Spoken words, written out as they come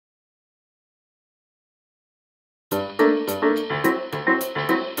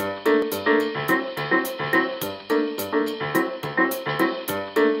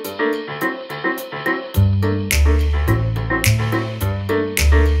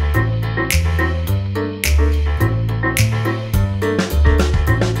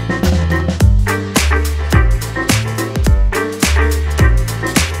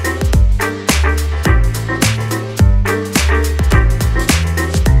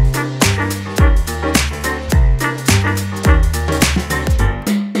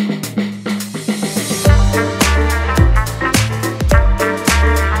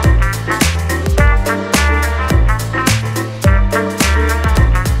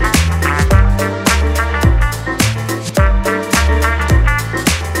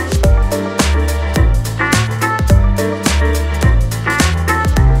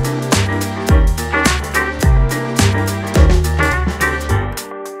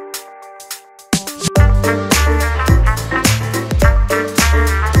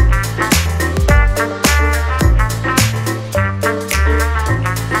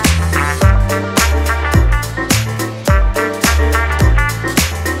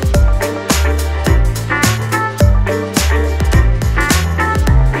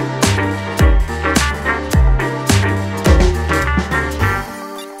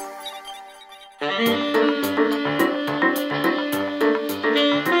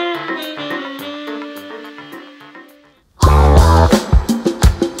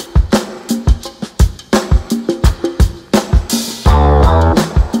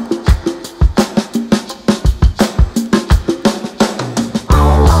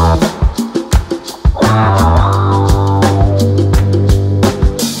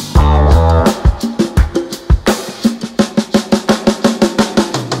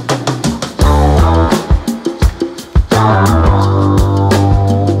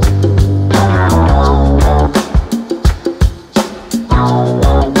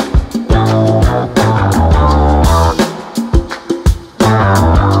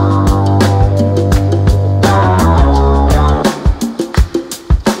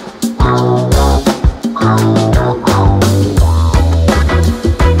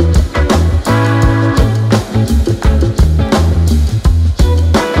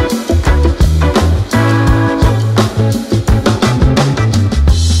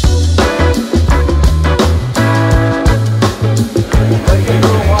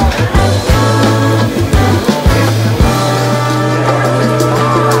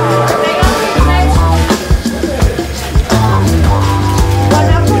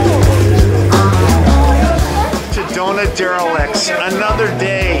Derelicts, another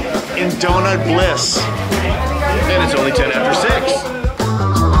day in donut bliss. And it's only 10 after 6.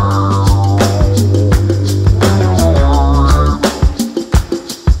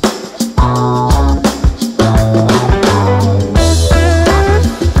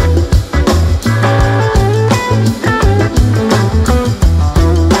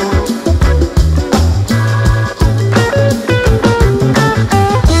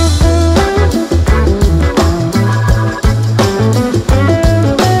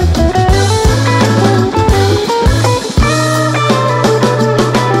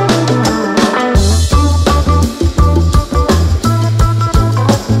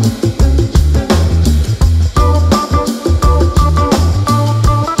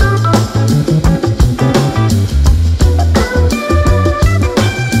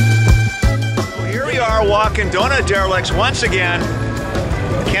 Walking donut derelicts once again.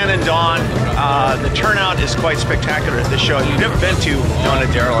 Ken and Dawn, the turnout is quite spectacular at this show. If you've never been to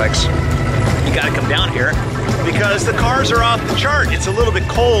donut derelicts, you got to come down here because the cars are off the chart. It's a little bit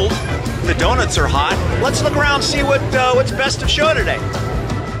cold. The donuts are hot. Let's look around and see what's best of show today.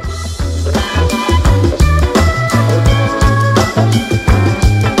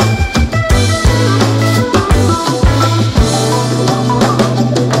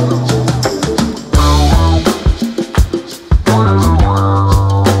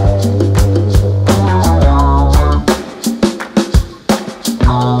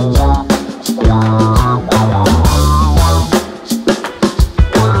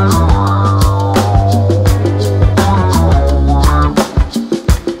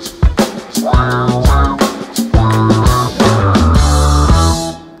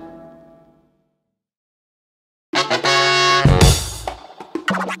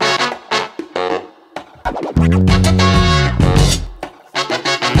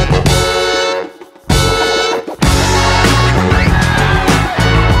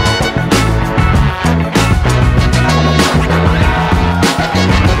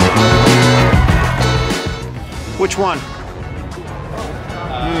 Which one?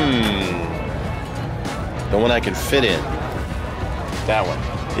 The one I can fit in. That one.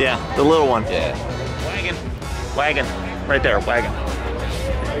 Yeah, the little one. Yeah. Wagon. Right there, wagon.